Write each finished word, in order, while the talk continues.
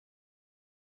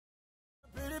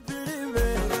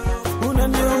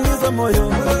unaniumiza moyo.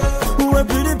 Uwe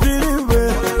pilipili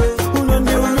we,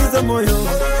 unaniumiza moyo.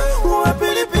 Uwe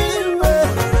pilipili we,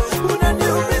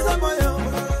 unaniumiza moyo.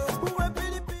 Uwe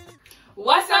pilipili.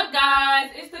 What's up,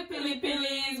 guys? It's the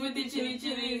Pilipilis with the Chili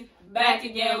Chilies back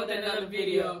again with another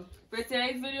video. For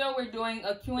today's video, we're doing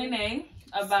a Q&A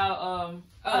about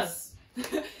us.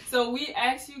 So we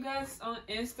asked you guys on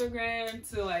Instagram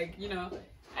to, like, you know,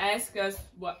 ask us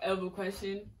whatever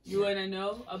question you want to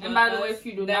know about. And by the way, if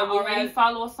you do not already have...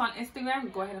 follow us on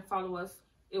Instagram, go ahead and follow us.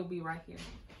 It'll be right here.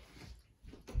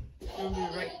 It'll be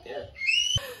right there.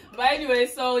 But anyway,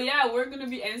 so yeah, we're gonna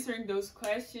be answering those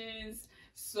questions.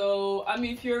 So I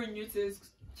mean, if you're new to this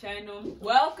channel,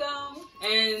 welcome.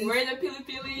 And we're the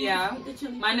Pilipilis. Yeah.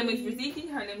 My name is Riziki,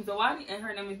 her name is Zawadi, and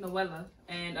her name is Noela.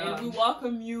 And we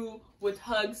welcome you with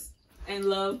hugs and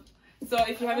love. So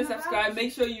if you haven't subscribed,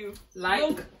 make sure you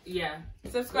subscribe. Yeah,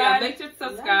 make sure to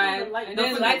subscribe. And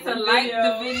then like the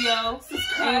video.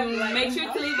 Subscribe. And make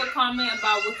sure to leave a comment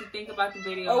about what you think about the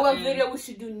video. Or what video we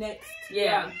should do next.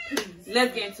 Yeah.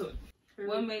 Let's get into it.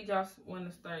 What made y'all want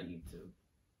to start YouTube?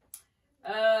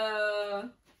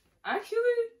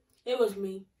 Actually, it was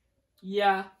me.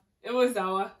 Yeah, it was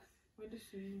Zawa. What did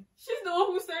she? She's the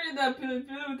one who started that Pili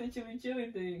with the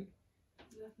chili thing.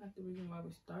 That's not the reason why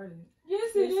we started.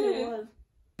 Yes, it was.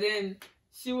 Then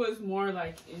she was more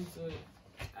like into it.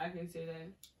 I can say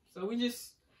that. So we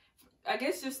just, I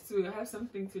guess, just to have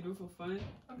something to do for fun.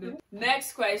 Okay. The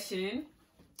next question: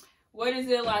 what is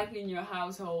it like in your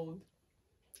household?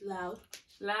 Loud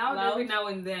every now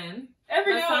and then.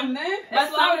 Every now and then.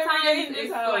 But sometimes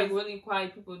it's like really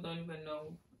quiet. People don't even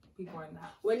know people are in the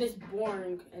house. When it's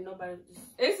boring and nobody just...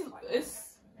 It's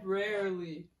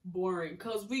rarely boring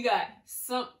because we got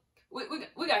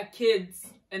we got kids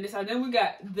in this house. Then we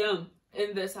got them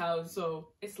in this house, so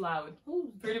it's loud.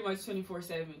 Pretty much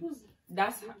 24/7.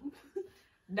 That's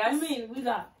I mean, we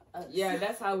got us. Yeah,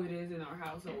 that's how it is in our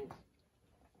household.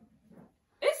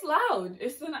 It's loud.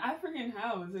 It's an African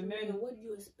house, and then what do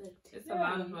you expect? It's a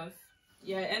lot of us.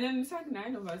 Yeah, and then it's like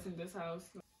 9 of us in this house.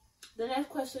 The next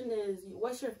question is,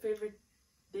 what's your favorite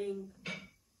thing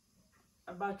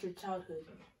about your childhood?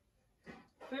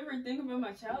 Favorite thing about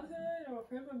my childhood or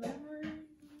favorite memory?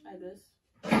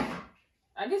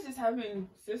 I guess just having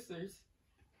sisters.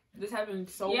 Just having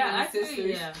so many actually,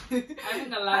 sisters. Yeah.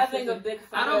 Having a lot of sisters. A big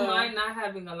family. I don't mind not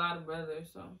having a lot of brothers,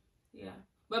 so yeah.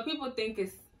 But people think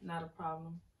it's not a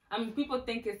problem. I mean, people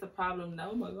think it's a problem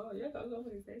now. Oh my god, yeah, I was going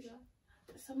to say that.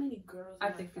 There's so many girls. I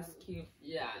think it's cute.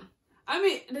 Yeah. I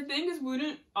mean, the thing is,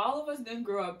 all of us didn't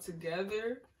grow up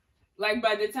together. Like,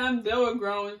 by the time they were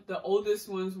grown, the oldest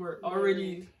ones were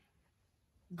already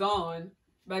gone.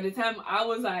 By the time I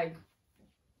was, like,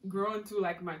 grown to,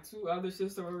 like, my 2 other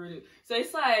sisters were already... So,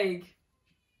 it's, like,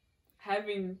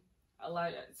 having a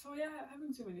lot... So, yeah,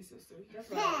 having too many sisters. That's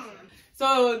what I was saying.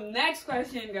 So, next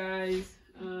question, guys.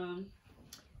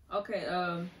 Okay,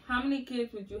 how many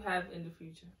kids would you have in the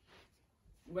future?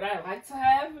 Would I like to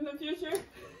have in the future?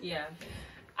 Yeah.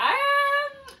 I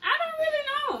don't really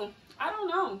know. I don't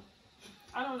know.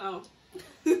 I don't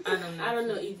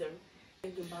know either.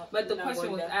 But the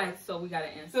question was asked, so we gotta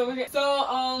answer.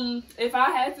 So if I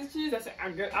had to choose,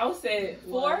 I would say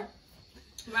 4.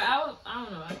 But I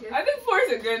don't know. I think 4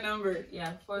 is a good number.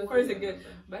 Yeah, 4 is a good.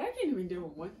 But I can't even deal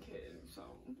with 1 kid. So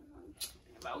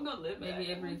if I was gonna live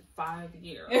maybe every 5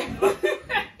 years.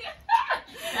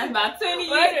 That's about 20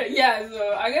 years. Yeah,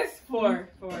 so I guess 4.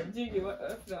 Gigi,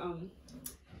 what's the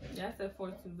Yeah, I said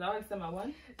 4 too. I already said my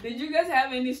 1. Did you guys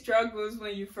have any struggles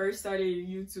when you first started your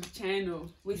YouTube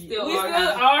channel? We still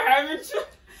are having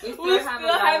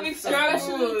struggles.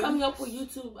 Especially coming up with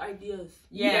YouTube ideas.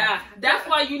 Yeah. That's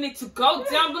why you need to go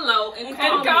down below and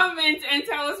comment and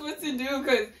tell us what to do,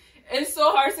 because it's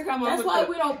so hard to come up with. That's why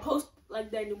we don't post like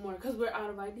that anymore, because we're out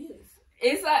of ideas.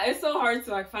 It's so hard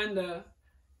to, like, find the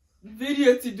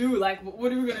video to do. Like,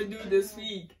 what are we gonna do this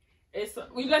week?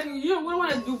 We don't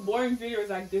want to do boring videos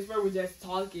like this where we're just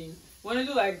talking. We want to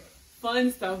do, like,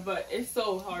 fun stuff, but it's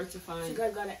so hard to find. You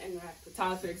guys gotta interact with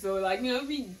topics. So, like, you know, it'd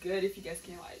be good if you guys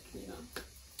can, like, you know.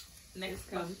 Next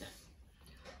question.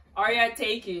 Are y'all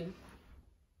taking?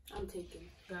 I'm taking.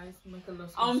 Guys, make a little.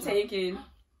 I'm taking.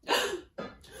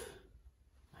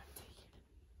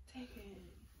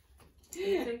 Are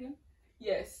you taking?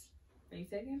 Yes. Are you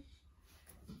taking?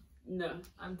 No.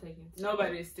 I'm taking.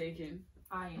 Nobody is taking.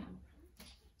 I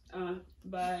am.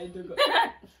 By the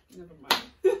never mind.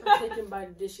 I'm taking by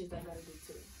the dishes I gotta do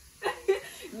too.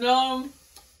 No,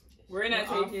 we're not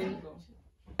taking.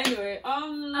 Anyway,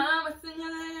 I'm a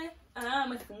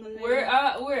single. We're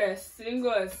as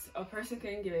single as a person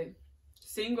can get.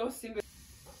 Single.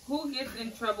 Who gets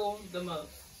in trouble the most?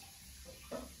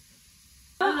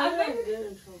 I don't think get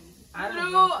in trouble. I don't No, get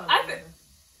in trouble I think- either.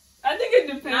 I think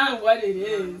it depends on what it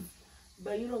is.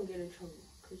 But you don't get in trouble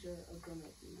because you're a grown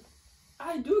up.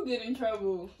 I do get in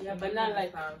trouble. Yeah, but not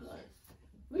like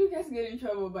What do you guys get in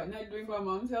trouble about not doing what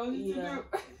mom tells you Yeah.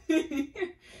 to do?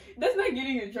 That's not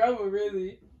getting in trouble,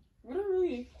 really.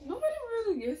 Nobody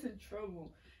really gets in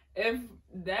trouble. If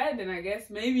that, then I guess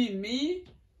maybe me.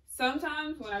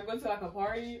 Sometimes when I go to like a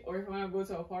party, or if I want to go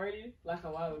to a party, like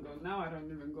a while ago. Now I don't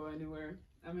even go anywhere.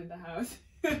 I'm in the house.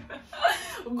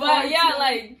 But yeah,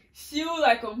 like she will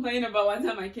like complain about what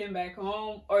time I came back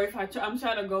home, or if I'm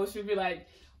trying to go, she'll be like,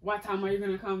 "What time are you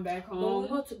gonna come back But home?" we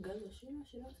go together. She don't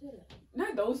say that.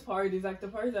 Not those parties, like the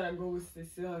parties that I go with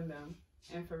Cecile and them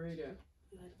and Farida.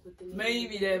 You had to put the name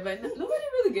Maybe in. that, but nobody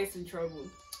really gets in trouble.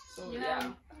 So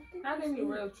Yeah. Not in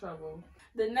real trouble.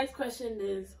 The next question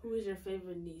is, who is your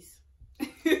favorite niece?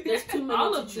 There's too many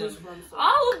All to of choose them. from. So.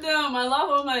 All of them. I love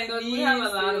all my So nieces. we have a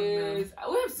lot of them.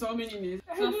 We have so many nieces.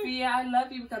 Sophia, I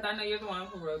love you because I know you're the one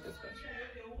who wrote this question.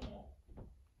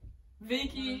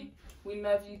 Vicky. We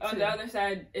love you too. On the other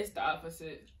side, it's the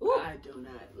opposite. Ooh. I do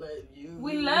not love you.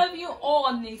 We love you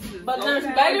all, nieces. But there's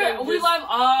okay? Better. We love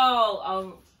all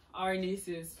of our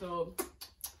nieces. So,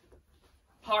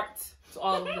 heart to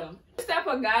all of them. What type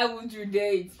of guy would you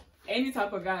date? Any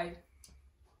type of guy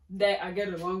that I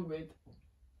get along with.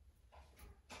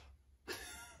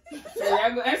 So yeah,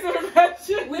 I'm gonna answer the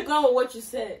question. We go with what you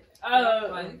said.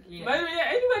 Yeah. Yeah. But yeah,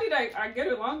 anybody that I get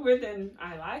along with and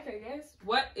I like, I guess.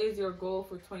 What is your goal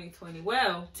for 2020?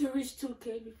 Well, To reach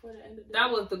 2K before the end of the that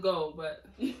was the goal, but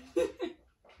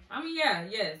I mean,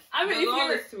 yes. I mean, the if goal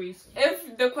you're- is to reach.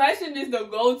 If the question is the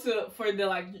goal for the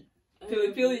like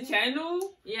Pilipilis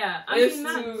channel, Yeah, I It's mean,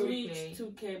 not to reach 2K.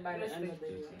 2K by the Let's end say of the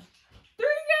year.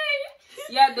 3K.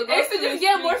 Yeah, the goal It's to is just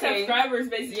get more 3K. subscribers,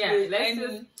 basically. Yeah, let's and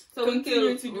just so we continue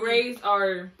can to do- raise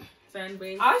our fan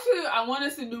base. actually, I want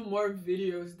us to do more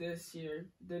videos this year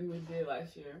than we did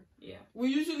last year. Yeah. We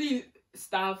usually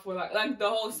stop for like the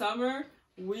whole summer.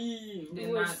 We Did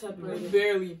We were not- separated.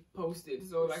 barely posted.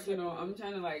 So like I'm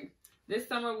trying to like This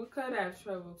summer we could have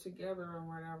traveled together or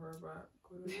whatever, but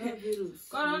Coronavirus.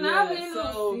 Coronavirus.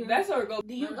 so Yeah. that's our goal.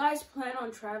 Do you guys plan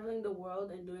on traveling the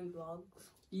world and doing vlogs?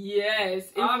 Yes,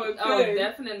 if we oh, could.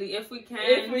 definitely if we can.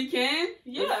 If we can,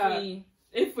 yeah.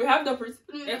 If we have the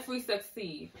opportunity, If we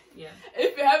succeed, yeah,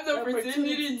 if we have the Opportunity.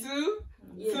 opportunity to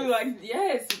Yes. like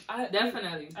yes,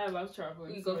 definitely. I love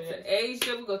traveling. We go so to yes.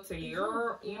 Asia, we go to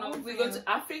Europe, you know, We go to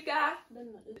Africa.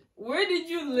 Then Where did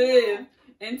you live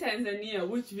in Tanzania?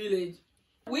 Which village?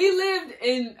 We lived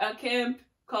in a camp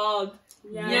called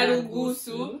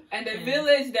Nyarugusu, and the Yeah.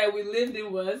 village that we lived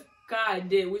in was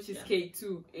Kade, which is Yeah.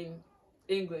 K2 in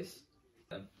English.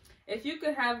 If you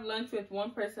could have lunch with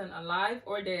one person alive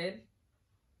or dead,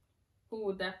 who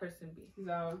would that person be?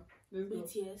 So let's go.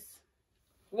 BTS.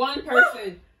 One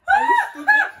person. Are you stupid?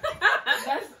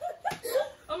 That's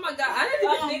Oh my god, I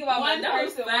didn't even think about one that.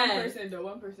 person. That was One fast. person though.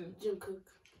 One person. Jim Cook.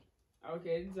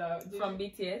 Okay, so From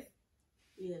BTS.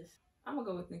 Yes. I'm gonna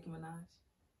go with Nicki Minaj.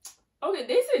 okay,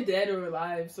 they say dead or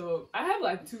alive, so I have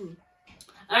like two.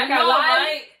 I Like know, alive-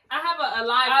 right? I have a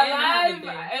alive and I have a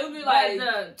dead. It would be But like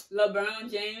the-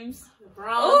 LeBron James.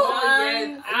 Brown. Oh,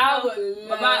 yes, I would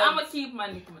But love. I'm gonna keep my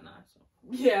Nicki Minaj.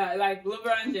 Yeah, like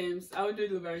LeBron James. I would do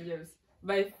LeBron James.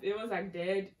 But if it was like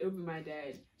dead, it would be my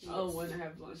dad. I would want to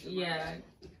have lunch with my Yeah. dad.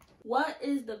 What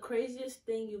is the craziest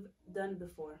thing you've done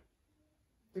before?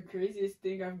 The craziest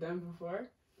thing I've done before.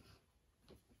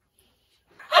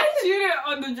 I cheated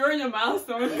on the Georgia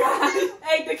milestone, guys.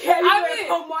 Hey, the cat.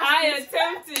 I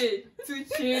attempted to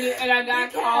cheat it and I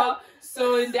got caught.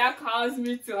 So that caused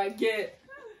me to like get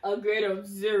a grade of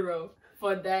 0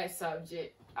 for that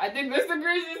subject. I think that's the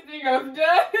craziest thing I've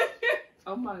done.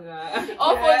 Oh my god.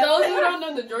 Oh, for those who don't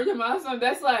know the Georgia milestone,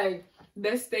 that's like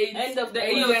the state End of the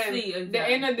exam, EOC exam. the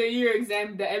end of the year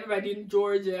exam that everybody in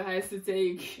Georgia has to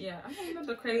take. Yeah, I don't know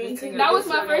the craziest thing. That was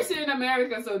my first year in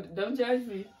America, so don't judge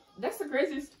me. That's the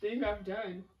craziest thing I've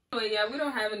done. But yeah, we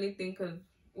don't have anything because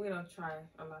we don't try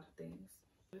a lot of things.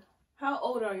 How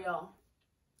old are y'all?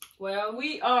 Well,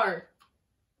 we are.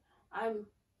 I'm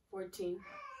 14.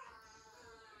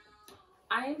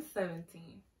 I am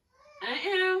 17. I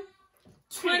am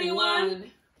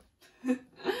 21.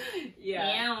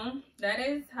 Yeah. That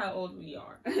is how old we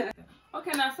are.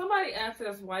 Okay, now somebody asked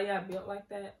us why y'all built like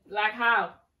that. Like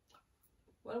how?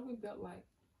 What are we built like?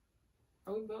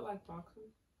 Are we built like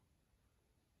boxers?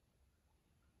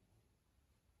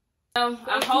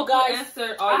 I hope we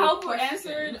answered all I the hope we questions.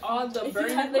 answered all the If you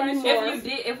burning have any questions.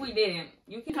 more- If we didn't,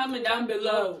 you can Comment down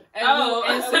below. And Oh, we'll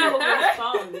And we answer. will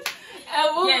respond.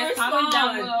 And we'll yes, comment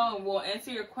down respond. below and we'll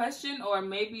answer your question, or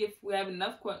maybe if we have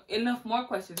enough more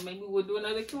questions, maybe we'll do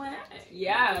another Q&A.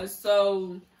 Yeah,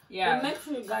 so Yeah. But make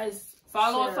sure you guys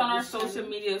Follow share us on our this social channel.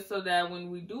 media so that when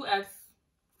we do ask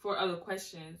for other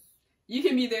questions, you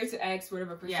can be there to ask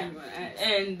whatever question Yeah. you want to ask.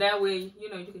 and that way, you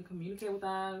can communicate with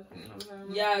us. You know what I'm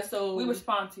saying? Yeah, so We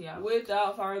respond to y'all.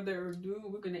 without further ado,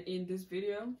 we're gonna end this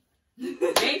video.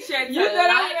 Make sure to You thought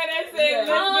I was like, gonna say yeah.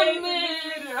 let's get into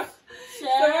the video. So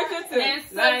Share. we're going to and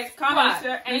like, comment, subscribe.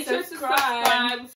 share, and Make sure to subscribe. subscribe